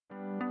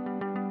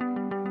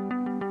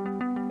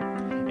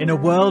In a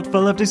world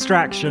full of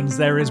distractions,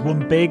 there is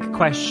one big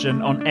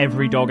question on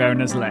every dog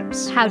owner's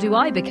lips. How do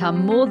I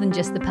become more than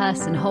just the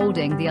person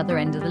holding the other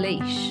end of the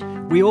leash?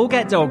 We all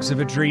get dogs with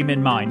a dream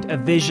in mind, a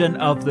vision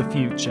of the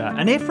future.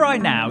 And if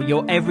right now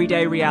your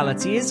everyday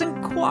reality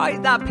isn't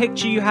quite that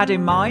picture you had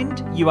in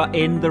mind, you are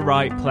in the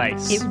right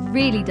place. It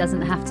really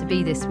doesn't have to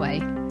be this way.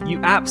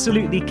 You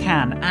absolutely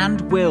can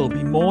and will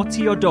be more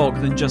to your dog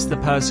than just the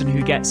person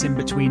who gets in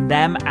between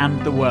them and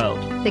the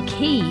world. The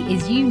key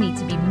is you need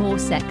to be more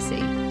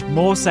sexy.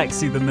 More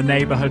sexy than the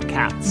neighbourhood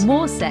cat.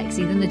 More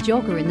sexy than the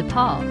jogger in the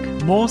park.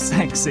 More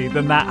sexy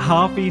than that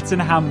half-eaten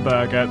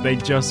hamburger they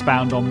just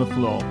found on the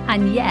floor.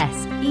 And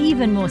yes,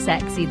 even more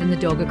sexy than the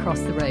dog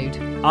across the road.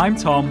 I'm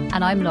Tom.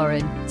 And I'm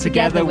Lauren.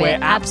 Together we're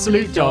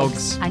Absolute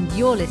Dogs. And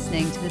you're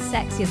listening to the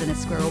Sexier Than a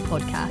Squirrel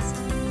podcast.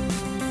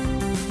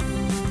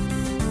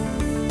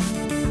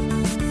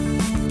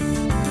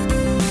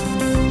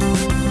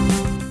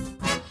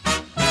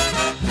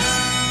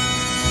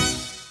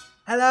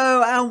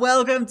 Hello and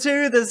welcome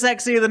to the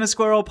Sexier Than a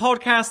Squirrel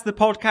podcast, the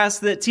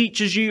podcast that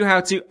teaches you how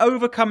to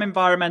overcome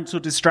environmental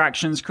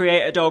distractions,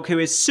 create a dog who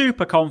is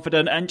super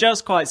confident, and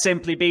just quite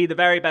simply be the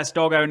very best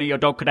dog owner your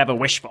dog could ever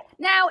wish for.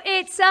 Now,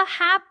 it's a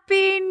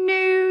happy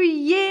new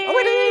year. Oh,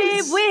 it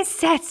is. We're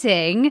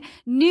setting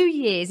New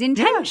Year's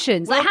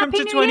intentions. Yeah. Welcome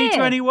to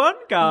 2021,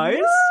 guys.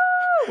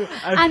 Woo!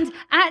 And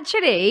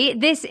actually,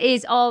 this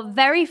is our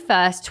very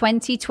first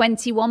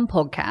 2021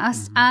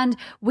 podcast, and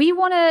we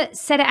want to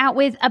set it out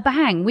with a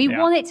bang. We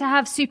want it to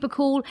have super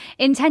cool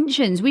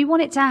intentions. We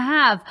want it to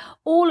have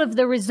all of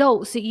the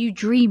results that you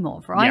dream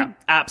of, right? Yeah,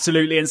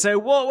 absolutely. And so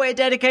what we're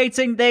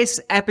dedicating this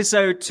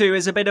episode to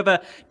is a bit of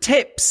a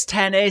tips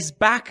tennis,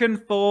 back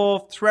and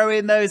forth,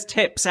 throwing those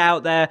tips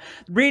out there,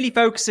 really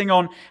focusing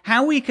on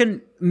how we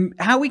can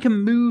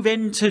move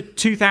into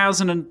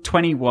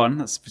 2021.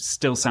 That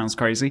still sounds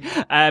crazy.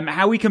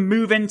 How we can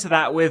move into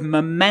that with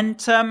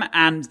momentum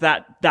and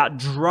that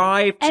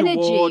drive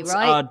towards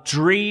our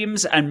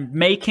dreams and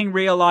making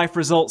real life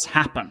results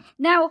happen.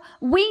 Now,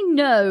 we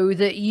know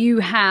that you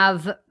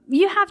have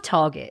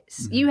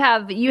targets.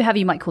 Mm-hmm.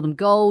 You might call them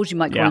goals, you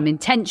might call them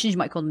intentions, you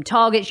might call them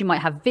targets, you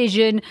might have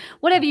vision,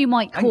 whatever you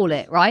might call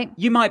it, right?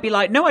 You might be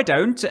like, no, I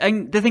don't.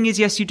 And the thing is,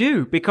 yes, you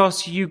do,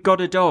 because you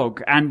got a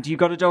dog, and you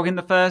got a dog in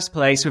the first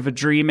place with a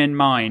dream in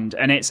mind.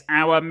 And it's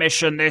our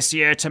mission this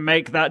year to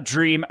make that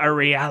dream a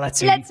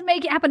reality. Let's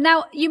make it happen.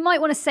 Now, you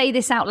might want to say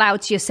this out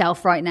loud to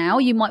yourself right now.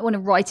 You might want to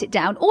write it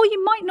down, or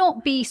you might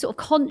not be sort of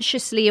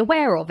consciously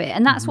aware of it.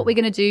 And that's what we're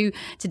going to do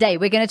today.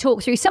 We're going to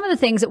talk through some of the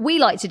things that we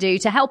like to do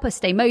to help us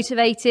stay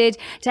motivated,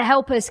 to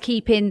help us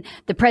keep in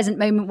the present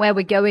moment where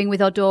we're going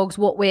with our dogs,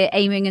 what we're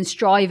aiming and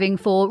striving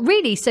for,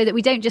 really, so that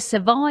we don't just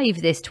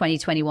survive this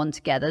 2021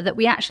 together, that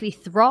we actually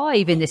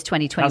thrive in this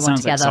 2021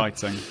 together. That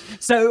sounds exciting.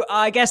 So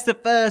I guess the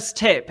first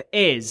tip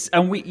is,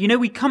 and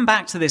we come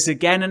back to this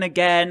again and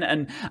again,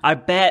 and I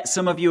bet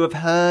some of you have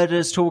heard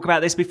us talk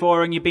about this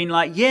before, and you've been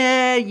like,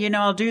 yeah,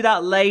 I'll do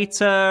that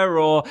later,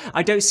 or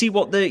I don't see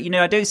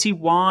I don't see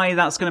why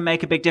that's going to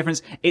make a big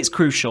difference. It's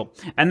crucial.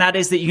 And that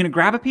is that you're going to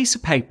grab a piece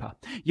of paper.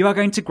 You are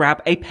going to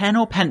grab a pen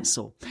or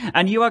pencil,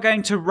 and you are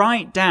going to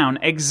write down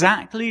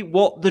exactly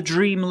what the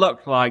dream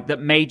looked like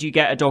that made you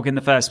get a dog in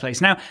the first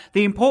place. Now,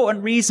 the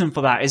important reason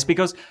for that is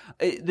because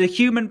the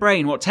human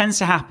brain, what tends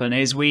to happen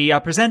is we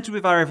are presented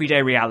with our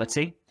everyday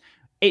reality.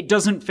 It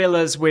doesn't fill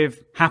us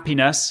with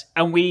happiness,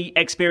 and we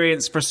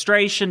experience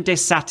frustration,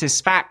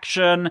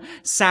 dissatisfaction,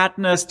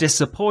 sadness,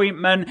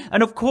 disappointment.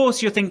 And of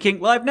course, you're thinking,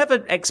 well, I've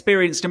never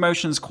experienced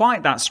emotions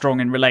quite that strong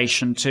in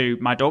relation to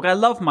my dog. I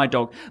love my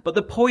dog. But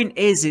the point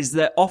is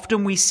that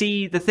often we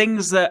see the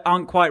things that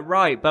aren't quite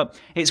right, but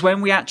it's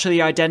when we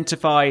actually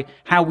identify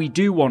how we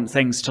do want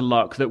things to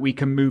look that we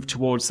can move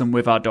towards them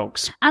with our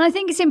dogs. And I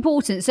think it's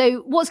important. So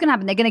what's going to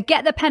happen? They're going to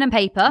get the pen and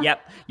paper.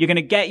 Yep. You're going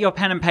to get your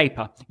pen and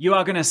paper. You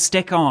are going to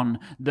stick on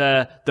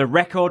the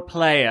record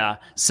player,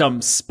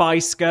 some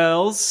Spice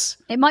Girls.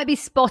 It might be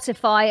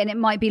Spotify, and it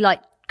might be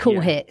like cool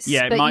hits.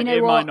 Yeah, but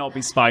it might not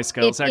be Spice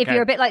Girls. If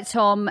you're a bit like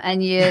Tom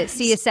and you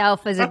see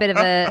yourself as a bit of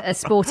a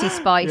sporty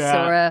Spice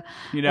or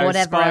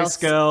whatever Spice else.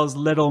 Girls,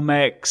 Little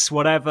Mix,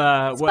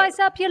 whatever. Spice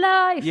up your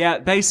life. Yeah,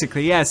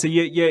 basically, yeah. So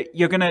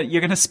you're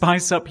gonna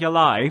spice up your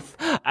life.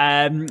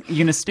 You're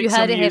gonna stick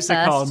some music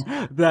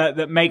on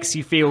that makes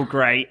you feel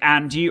great,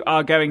 and you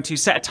are going to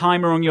set a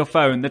timer on your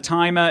phone. The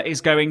timer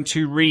is going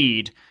to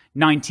read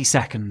 90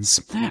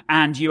 seconds,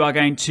 and you are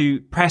going to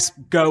press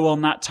go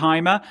on that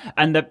timer,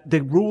 and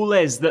the rule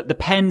is that the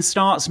pen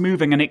starts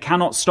moving and it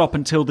cannot stop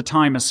until the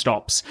timer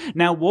stops.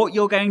 Now, what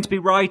you're going to be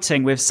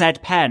writing with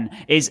said pen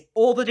is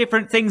all the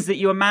different things that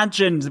you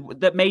imagined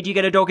that made you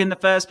get a dog in the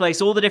first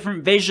place, all the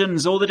different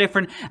visions, all the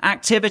different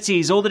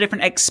activities, all the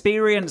different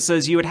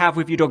experiences you would have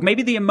with your dog,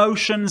 maybe the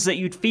emotions that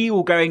you'd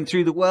feel going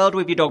through the world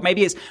with your dog.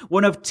 Maybe it's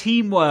one of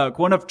teamwork,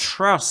 one of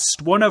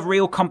trust, one of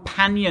real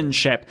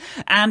companionship.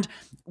 And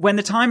when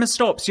the timer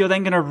stops, you're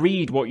then going to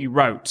read what you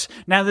wrote.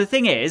 Now, the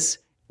thing is,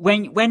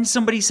 when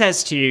somebody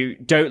says to you,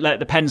 don't let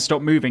the pen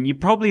stop moving, you're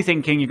probably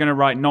thinking you're going to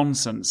write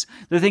nonsense.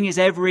 The thing is,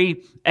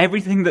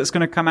 everything that's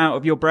going to come out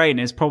of your brain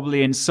is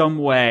probably in some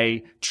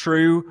way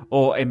true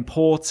or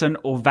important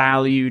or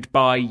valued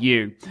by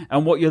you.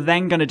 And what you're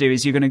then going to do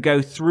is you're going to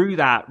go through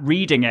that,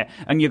 reading it,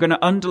 and you're going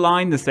to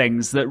underline the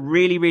things that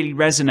really, really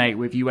resonate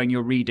with you when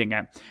you're reading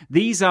it.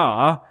 These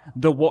are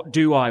the what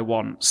do I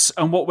wants.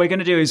 And what we're going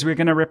to do is we're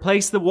going to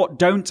replace the what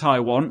don't I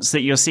wants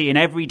that you're seeing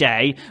every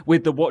day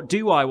with the what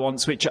do I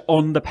wants, which are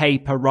on the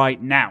paper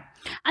right now.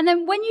 And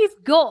then when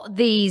you've got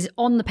these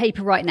on the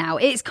paper right now,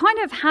 it's kind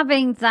of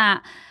having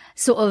that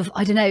sort of,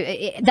 I don't know,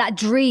 that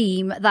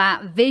dream,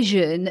 that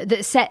vision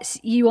that sets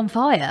you on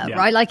fire,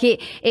 right? Like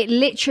it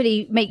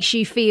literally makes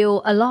you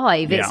feel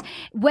alive. It's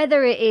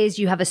whether it is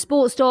you have a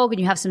sports dog and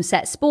you have some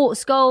set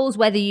sports goals,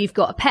 whether you've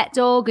got a pet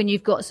dog and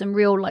you've got some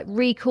real like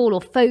recall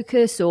or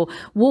focus or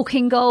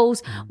walking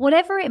goals,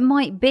 whatever it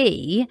might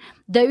be,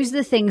 those are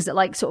the things that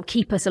like sort of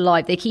keep us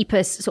alive. They keep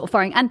us sort of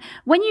firing. And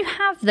when you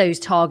have those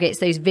targets,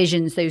 those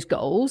visions, those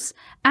goals,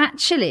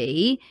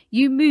 actually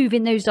you move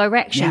in those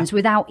directions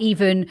without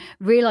even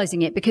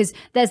realizing it, because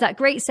there's that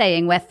great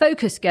saying where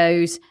focus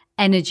goes,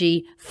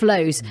 energy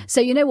flows.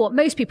 So you know what?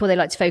 Most people, they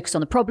like to focus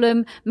on the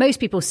problem. Most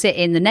people sit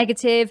in the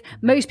negative.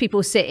 Most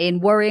people sit in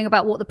worrying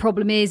about what the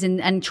problem is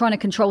and trying to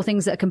control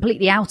things that are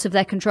completely out of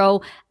their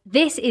control.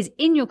 This is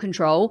in your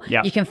control.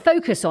 You can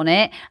focus on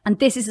it. And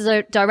this is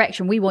the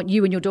direction we want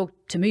you and your dog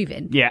to move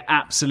in. Yeah,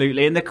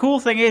 absolutely. And the cool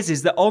thing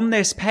is that on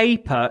this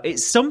paper,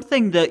 it's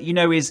something that, you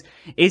know, is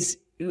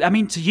I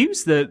mean, to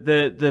use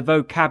the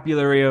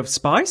vocabulary of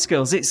Spice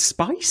Girls, it's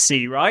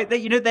spicy, right? That,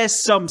 you know, there's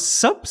some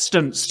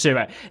substance to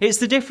it. It's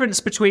the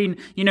difference between,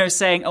 you know,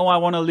 saying, oh, I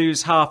want to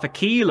lose 0.5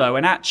 kilo,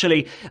 and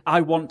actually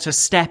I want to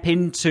step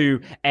into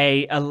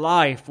a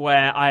life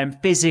where I am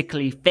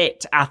physically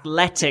fit,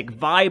 athletic,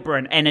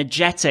 vibrant,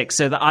 energetic,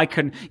 so that I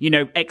can, you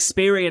know,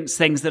 experience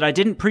things that I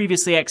didn't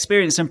previously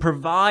experience and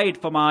provide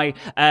for my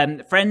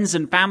friends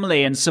and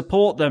family and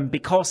support them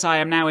because I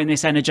am now in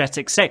this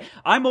energetic state.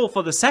 I'm all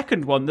for the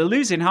second one, the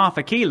losing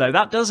 0.5 kilo.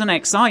 That doesn't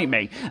excite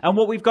me. And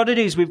what we've got to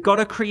do is we've got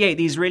to create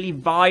these really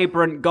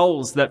vibrant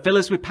goals that fill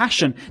us with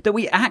passion, that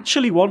we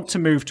actually want to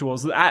move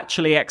towards, that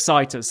actually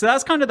excite us. So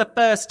that's kind of the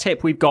first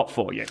tip we've got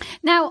for you.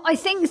 Now, I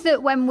think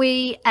that when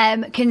we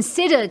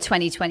consider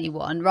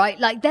 2021, right,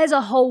 like there's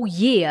a whole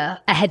year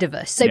ahead of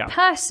us. So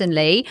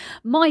personally,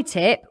 my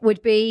tip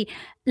would be,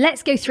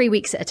 let's go 3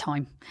 weeks at a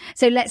time.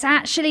 So let's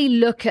actually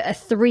look at a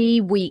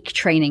 3-week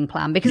training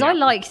plan, because I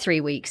like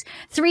 3 weeks.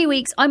 3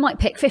 weeks, I might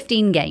pick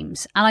 15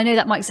 games. And I know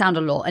that might sound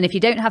a lot. And if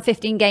you don't have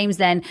 15 games,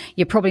 then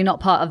you're probably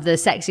not part of the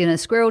Sexy and a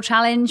Squirrel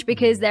Challenge,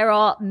 because there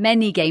are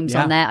many games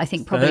on there. I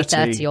think probably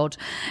 30 odd.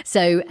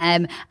 So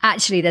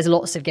actually, there's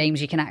lots of games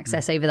you can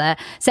access over there.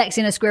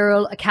 Sexy and a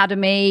Squirrel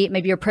Academy,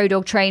 maybe you're a pro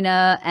dog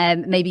trainer,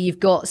 maybe you've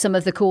got some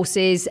of the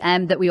courses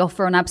that we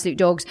offer on Absolute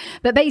Dogs.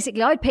 But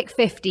basically, I'd pick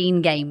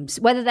 15 games,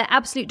 whether they're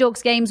Absolute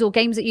Dogs games or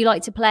games that you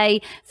like to play.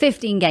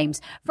 15 games.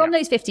 From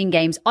those 15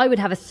 games, I would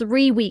have a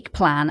 3-week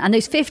plan, and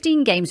those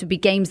 15 games would be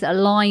games that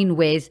align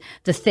with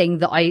the thing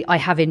that I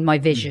have in my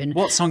vision.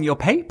 What's on your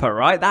paper,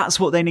 right? That's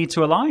what they need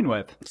to align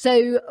with.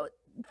 So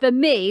for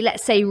me,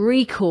 let's say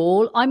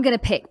recall, I'm going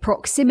to pick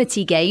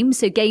proximity games.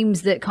 So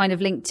games that kind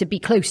of link to be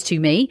close to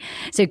me.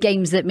 So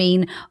games that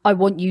mean I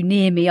want you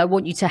near me. I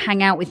want you to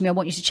hang out with me. I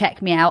want you to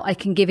check me out. I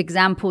can give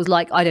examples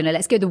like, I don't know,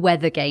 let's go the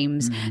weather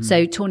games.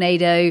 So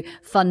tornado,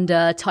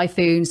 thunder,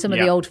 typhoon, some of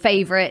the old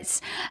favorites.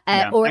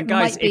 Or and it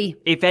guys, might be.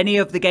 If any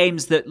of the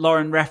games that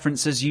Lauren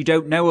references you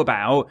don't know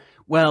about,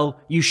 well,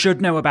 you should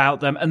know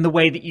about them. And the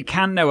way that you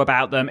can know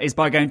about them is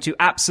by going to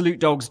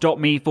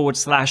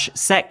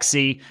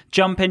absolutedogs.me/sexy.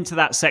 Jump into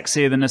that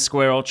Sexier Than a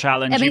Squirrel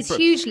challenge. I mean, it's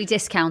hugely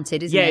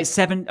discounted, isn't it? Yeah, it's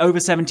over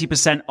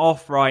 70%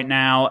 off right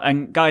now.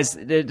 And guys,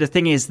 the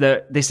thing is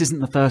that this isn't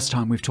the first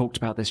time we've talked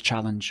about this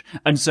challenge.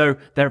 And so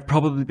there have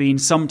probably been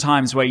some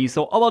times where you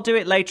thought, oh, I'll do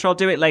it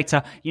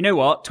later. You know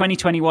what?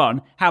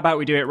 2021, how about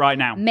we do it right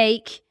now?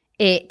 Make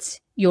it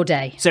your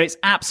day. So it's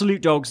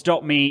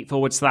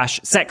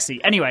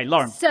absolutedogs.me/sexy. Anyway,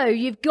 Lauren. So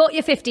you've got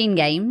your 15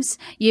 games.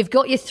 You've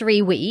got your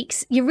 3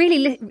 weeks. You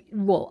really,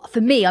 well, for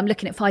me, I'm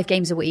looking at 5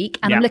 games a week,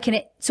 and I'm looking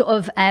at sort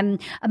of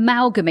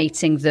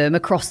amalgamating them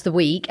across the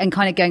week and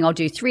kind of going, I'll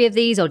do 3 of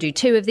these. I'll do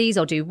 2 of these.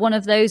 I'll do 1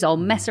 of those. I'll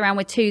mess around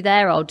with 2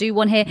 there. I'll do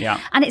 1 here.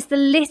 And it's the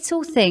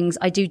little things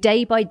I do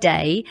day by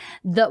day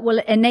that will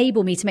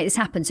enable me to make this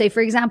happen. So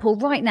for example,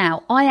 right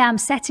now, I am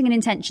setting an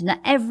intention that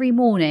every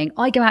morning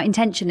I go out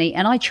intentionally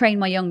and I train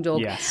my young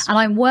dog. And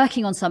I'm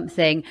working on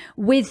something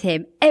with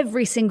him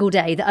every single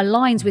day that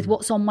aligns with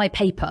what's on my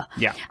paper.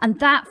 And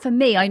that, for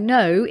me, I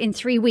know in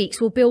 3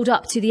 weeks will build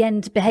up to the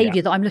end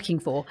behavior that I'm looking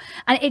for.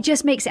 And it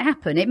just makes it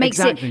happen. It makes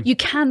it, you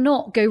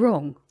cannot go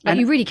wrong. Like,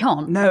 you really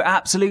can't. No,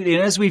 absolutely.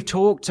 And as we've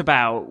talked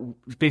about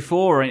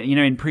before,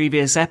 in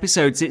previous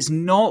episodes, it's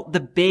not the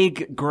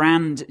big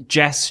grand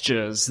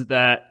gestures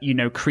that,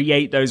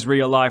 create those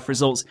real life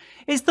results.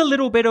 It's the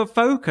little bit of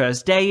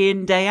focus day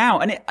in, day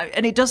out.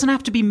 And it doesn't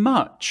have to be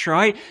much,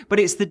 right? But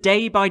it's the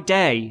day by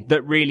day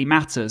that really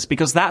matters,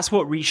 because that's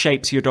what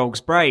reshapes your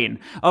dog's brain.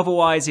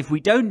 Otherwise, if we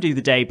don't do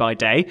the day by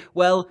day,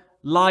 well,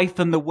 life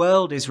and the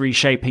world is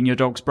reshaping your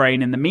dog's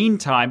brain in the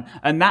meantime,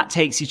 and that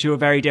takes you to a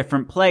very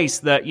different place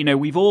that,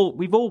 we've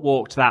all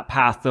walked that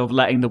path of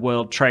letting the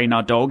world train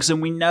our dogs,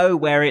 and we know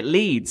where it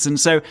leads. And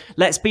so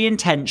let's be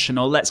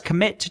intentional. Let's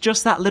commit to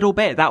just that little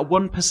bit, that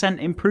 1%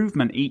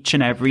 improvement each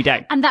and every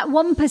day. And that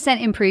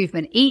 1%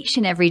 improvement each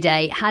and every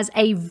day has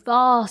a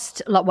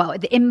vast,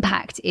 the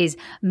impact is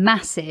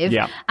massive.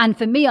 Yeah. And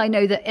for me, I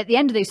know that at the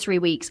end of those 3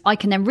 weeks, I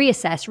can then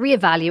reassess,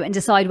 reevaluate, and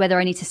decide whether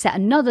I need to set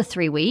another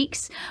 3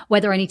 weeks,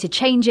 whether I need to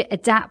change it,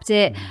 adapt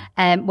it,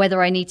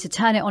 whether I need to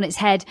turn it on its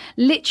head.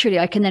 Literally,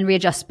 I can then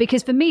readjust,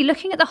 because for me,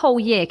 looking at the whole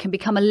year can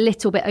become a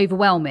little bit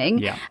overwhelming.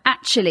 Yeah.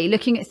 Actually,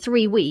 looking at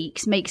 3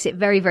 weeks makes it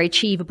very, very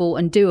achievable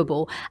and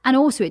doable. And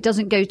also, it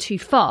doesn't go too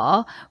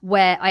far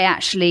where I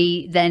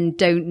actually then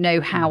don't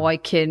know how I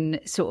can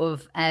sort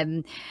of,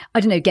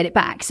 get it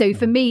back. So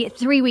for me,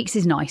 3 weeks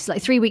is nice.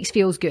 Like 3 weeks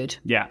feels good.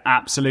 Yeah,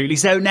 absolutely.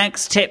 So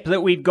next tip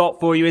that we've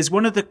got for you is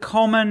one of the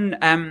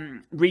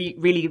common,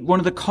 really one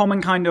of the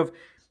common kind of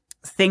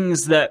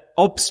things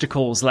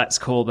obstacles, let's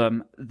call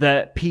them,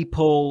 that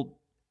people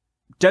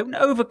don't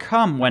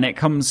overcome when it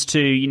comes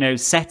to,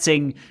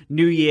 setting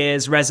New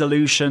Year's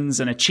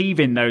resolutions and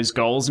achieving those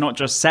goals, not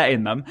just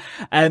setting them,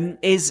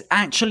 is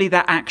actually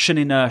that action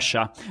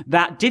inertia,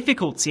 that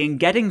difficulty in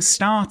getting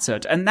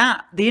started. And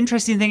the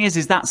interesting thing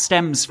is that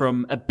stems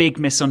from a big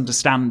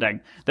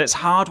misunderstanding that's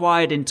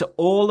hardwired into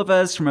all of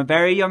us from a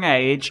very young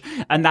age.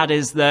 And that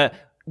is that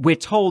we're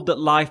told that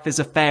life is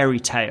a fairy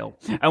tale,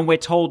 and we're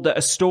told that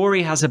a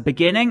story has a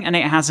beginning and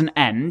it has an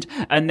end,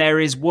 and there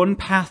is one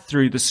path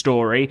through the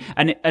story,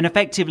 and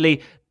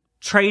effectively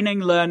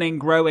training, learning,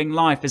 growing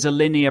life is a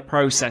linear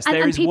process.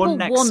 There is one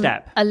next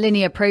step. A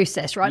linear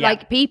process, right? Yeah.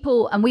 Like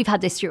people, and we've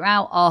had this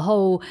throughout our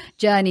whole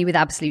journey with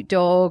Absolute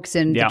Dogs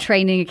and the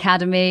Training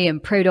Academy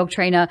and Pro Dog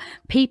Trainer.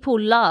 People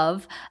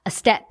love a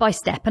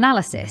step-by-step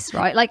analysis,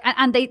 right? Like,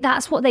 and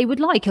that's what they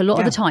would like a lot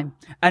of the time.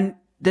 And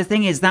the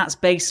thing is, that's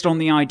based on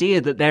the idea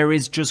that there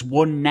is just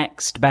one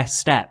next best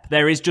step.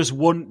 There is just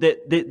one,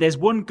 there's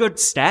one good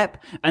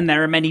step, and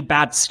there are many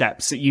bad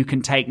steps that you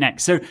can take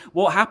next. So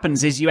what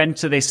happens is you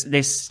enter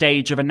this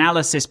stage of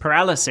analysis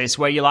paralysis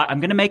where you're like, I'm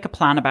going to make a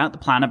plan about the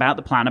plan, about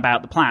the plan,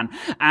 about the plan.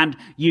 And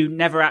you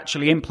never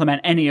actually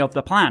implement any of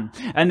the plan.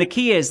 And the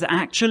key is that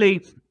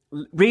actually,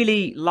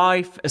 really,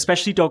 life,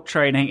 especially dog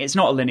training, it's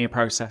not a linear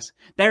process.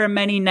 There are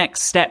many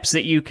next steps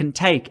that you can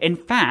take. In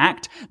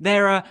fact,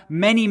 there are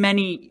many,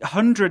 many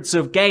hundreds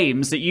of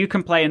games that you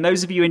can play. And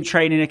those of you in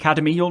Training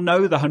Academy, you'll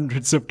know the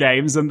hundreds of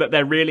games, and that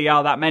there really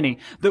are that many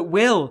that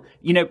will,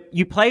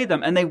 you play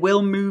them and they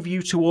will move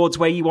you towards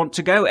where you want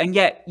to go. And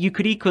yet you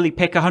could equally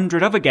pick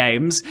 100 other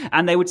games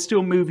and they would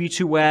still move you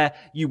to where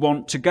you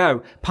want to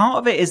go. Part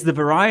of it is the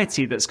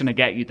variety that's going to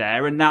get you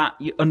there, and that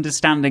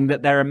understanding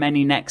that there are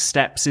many next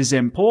steps is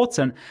important.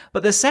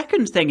 But the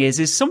second thing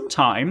is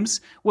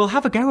sometimes we'll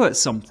have a go at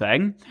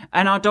something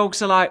and our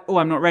dogs are like, oh,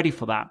 I'm not ready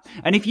for that.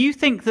 And if you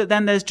think that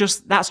then that's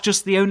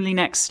just the only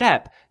next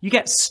step, you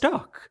get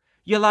stuck.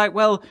 You're like,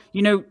 well,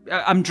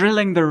 I'm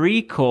drilling the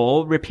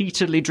recall,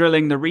 repeatedly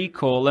drilling the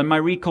recall, and my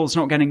recall's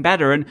not getting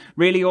better. And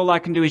really all I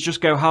can do is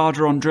just go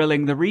harder on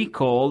drilling the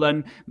recall,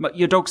 and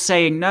your dog's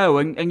saying no,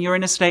 and you're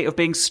in a state of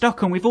being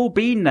stuck. And we've all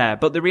been there.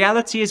 But the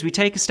reality is we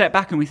take a step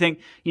back and we think,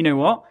 you know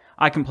what?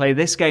 I can play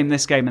this game,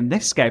 and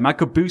this game. I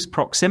could boost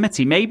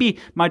proximity. Maybe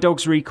my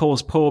dog's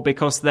recall's poor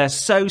because they're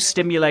so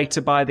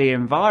stimulated by the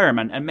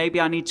environment, and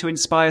maybe I need to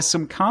inspire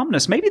some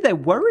calmness. Maybe they're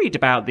worried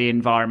about the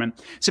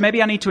environment. So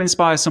maybe I need to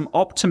inspire some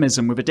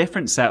optimism with a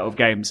different set of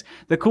games.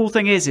 The cool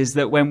thing is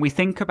that when we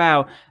think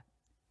about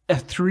a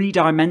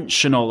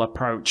 3-dimensional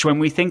approach, when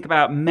we think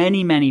about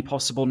many, many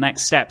possible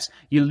next steps,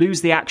 you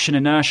lose the action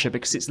inertia,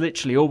 because it's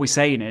literally all we're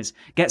saying is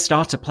get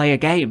started, play a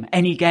game,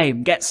 any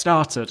game, get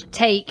started.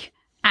 Take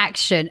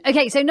action.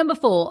 Okay, so number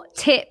 4,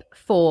 tip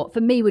 4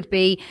 for me would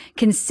be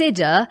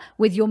consider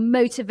with your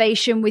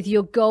motivation, with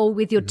your goal,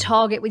 with your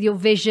target, with your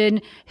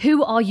vision,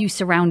 who are you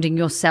surrounding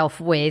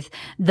yourself with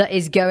that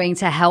is going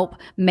to help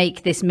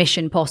make this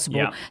mission possible?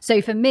 Yeah.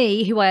 So for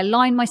me, who I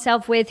align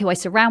myself with, who I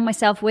surround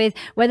myself with,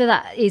 whether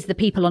that is the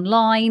people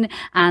online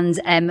and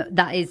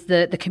that is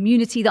the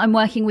community that I'm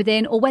working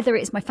within, or whether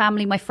it's my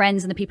family, my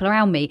friends, and the people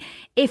around me.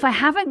 If I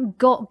haven't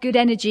got good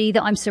energy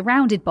that I'm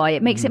surrounded by,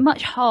 it makes it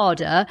much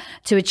harder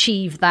to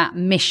achieve that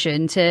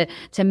mission, to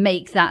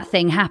make that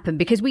thing happen,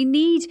 because we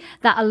need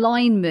that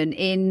alignment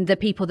in the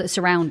people that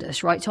surround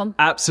us, right, Tom?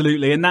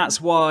 Absolutely. And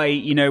that's why,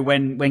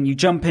 when you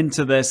jump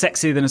into the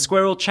Sexier Than a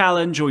Squirrel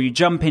challenge, or you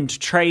jump into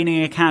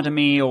Training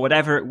Academy, or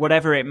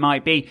whatever it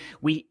might be,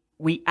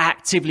 we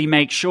actively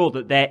make sure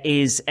that there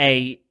is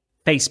a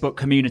Facebook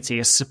community,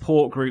 a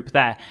support group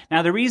there.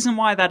 Now, the reason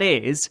why that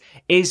is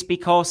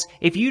because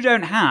if you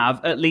don't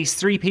have at least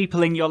 3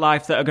 people in your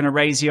life that are going to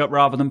raise you up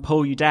rather than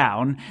pull you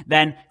down,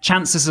 then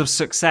chances of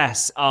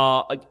success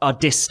are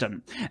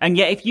distant. And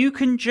yet, if you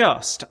can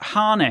just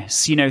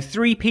harness,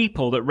 3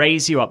 people that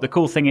raise you up, the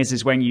cool thing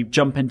is when you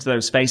jump into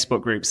those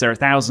Facebook groups, there are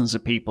thousands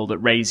of people that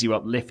raise you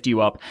up, lift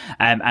you up,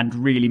 and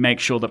really make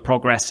sure that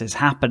progress is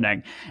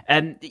happening.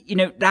 And,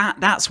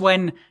 that's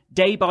when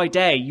day by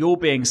day you're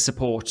being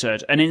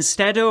supported. And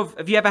instead of,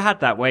 have you ever had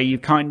that where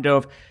you've kind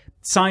of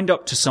signed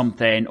up to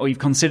something or you've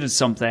considered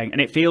something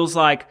and it feels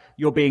like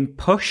you're being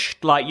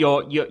pushed, like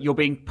you're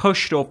being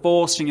pushed or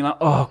forced, and you're like,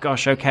 oh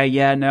gosh, okay,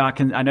 yeah, no,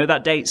 I know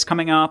that date's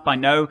coming up. I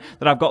know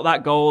that I've got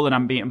that goal and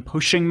I'm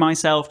pushing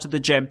myself to the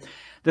gym.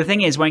 The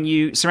thing is, when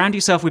you surround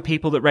yourself with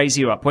people that raise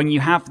you up, when you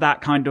have that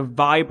kind of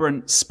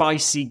vibrant,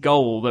 spicy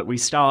goal that we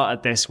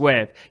started this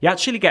with, you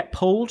actually get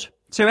pulled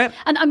to it.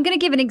 And I'm going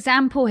to give an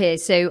example here.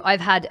 So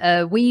I've had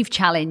a Weave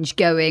challenge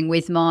going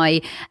with my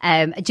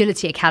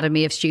Agility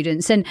Academy of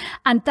students, and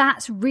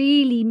that's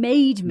really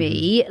made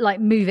me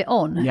like move it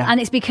on. Yeah. And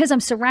it's because I'm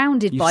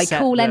surrounded by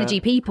cool energy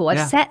people.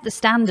 I've set the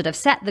standard, I've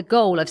set the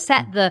goal, I've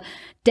set the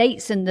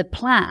dates and the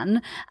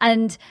plan,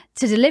 and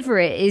to deliver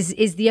it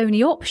is the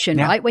only option,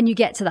 right? When you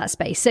get to that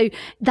space. So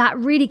that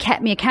really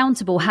kept me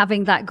accountable,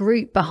 having that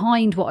group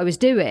behind what I was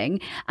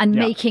doing and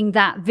making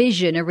that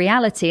vision a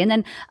reality. And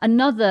then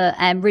another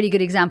really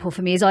good example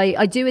for me is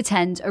I do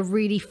attend a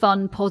really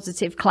fun,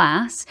 positive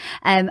class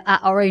at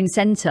our own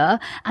centre.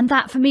 And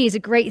that for me is a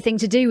great thing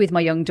to do with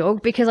my young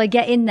dog, because I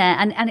get in there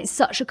and it's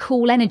such a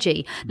cool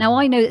energy. Now,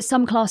 I know that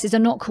some classes are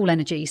not cool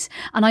energies,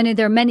 and I know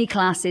there are many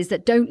classes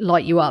that don't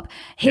light you up.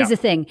 Here's the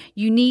thing.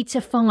 You need to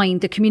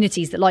find the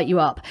communities that light you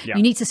up. Yeah.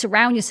 You need to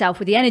surround yourself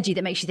with the energy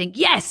that makes you think,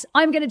 yes,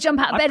 I'm going to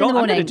jump out of bed in the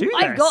morning.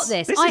 I've got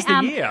this. I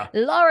am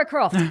Lara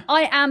Croft.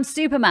 I am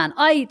Superman.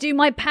 I do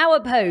my power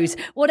pose,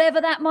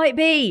 whatever that might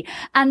be.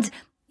 And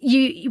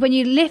when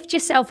you lift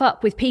yourself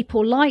up with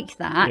people like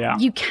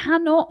that, you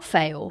cannot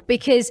fail,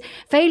 because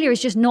failure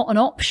is just not an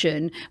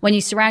option when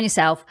you surround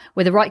yourself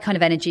with the right kind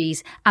of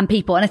energies and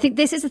people. And I think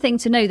this is the thing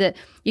to know, that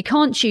you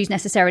can't choose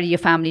necessarily your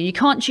family. You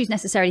can't choose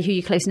necessarily who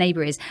your close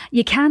neighbor is.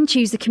 You can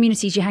choose the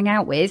communities you hang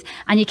out with,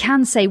 and you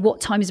can say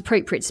what time is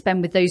appropriate to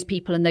spend with those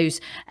people and those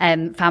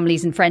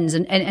families and friends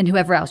and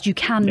whoever else. You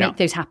can make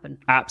those happen.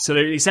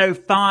 Absolutely. So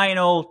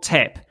final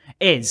tip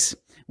is,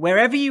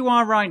 wherever you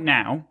are right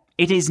now,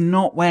 it is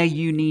not where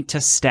you need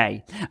to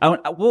stay.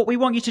 What we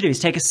want you to do is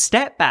take a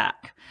step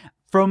back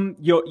from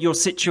your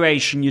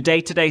situation, your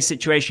day-to-day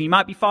situation. You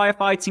might be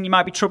firefighting, you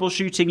might be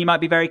troubleshooting, you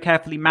might be very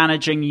carefully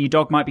managing, your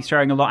dog might be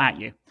throwing a lot at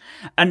you.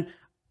 And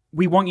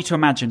we want you to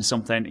imagine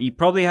something. You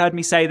probably heard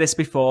me say this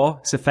before,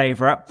 it's a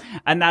favorite,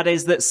 and that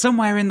is that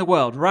somewhere in the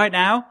world right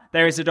now,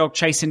 there is a dog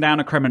chasing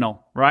down a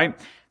criminal, right?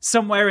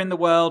 Somewhere in the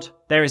world,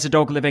 there is a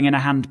dog living in a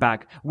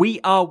handbag. We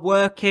are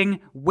working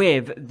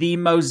with the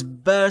most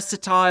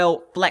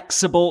versatile,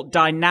 flexible,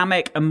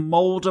 dynamic, and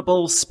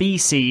moldable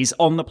species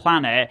on the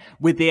planet,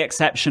 with the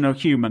exception of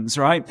humans,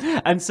 right?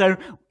 And so,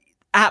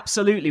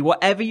 absolutely,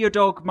 whatever your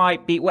dog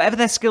might be, whatever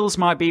their skills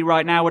might be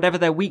right now, whatever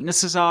their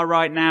weaknesses are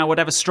right now,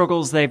 whatever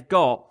struggles they've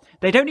got,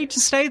 they don't need to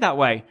stay that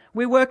way.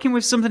 We're working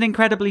with something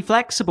incredibly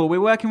flexible.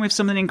 We're working with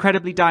something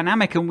incredibly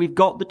dynamic, and we've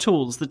got the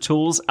tools. The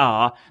tools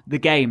are the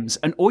games.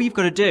 And all you've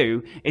got to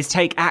do is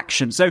take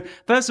action. So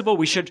first of all,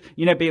 we should,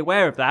 be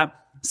aware of that.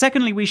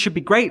 Secondly, we should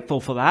be grateful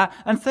for that.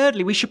 And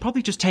thirdly, we should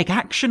probably just take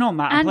action on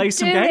that and play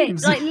some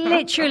games. Like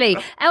literally,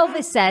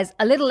 Elvis says,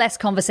 a little less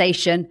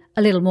conversation,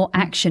 a little more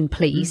action,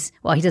 please.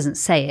 Well, he doesn't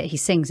say it. He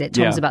sings it.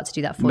 Tom's about to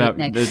do that for you. No,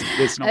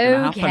 it's not going to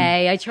happen.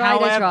 Okay, I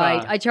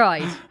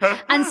tried.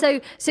 And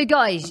so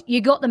guys, you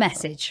got the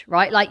message,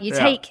 right? Like you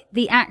take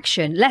the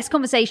action, less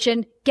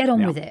conversation, get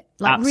on with it.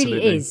 Like absolutely.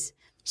 Really is.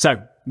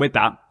 So with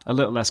that, a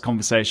little less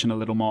conversation, a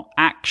little more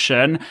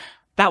action.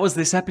 That was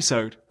this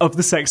episode of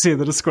the Sexier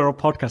Than a Squirrel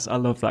podcast. I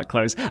love that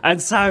close.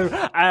 And so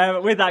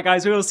with that,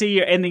 guys, we will see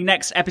you in the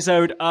next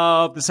episode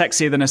of the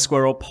Sexier Than a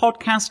Squirrel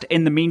podcast.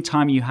 In the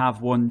meantime, you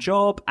have one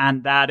job,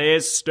 and that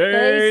is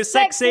stay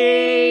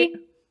sexy.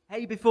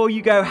 Hey, before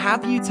you go,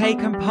 have you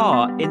taken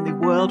part in the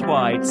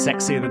worldwide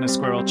Sexier Than a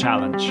Squirrel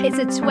challenge? It's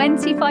a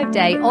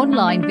 25-day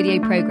online video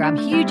program,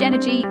 huge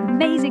energy,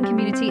 amazing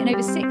community, and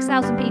over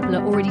 6,000 people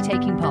are already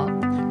taking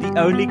part. The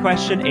only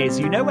question is,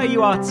 you know where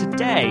you are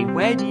today.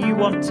 Where do you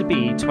want to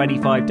be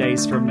 25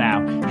 days from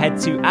now? Head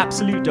to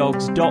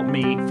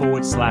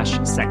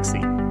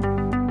absolutedogs.me/sexy.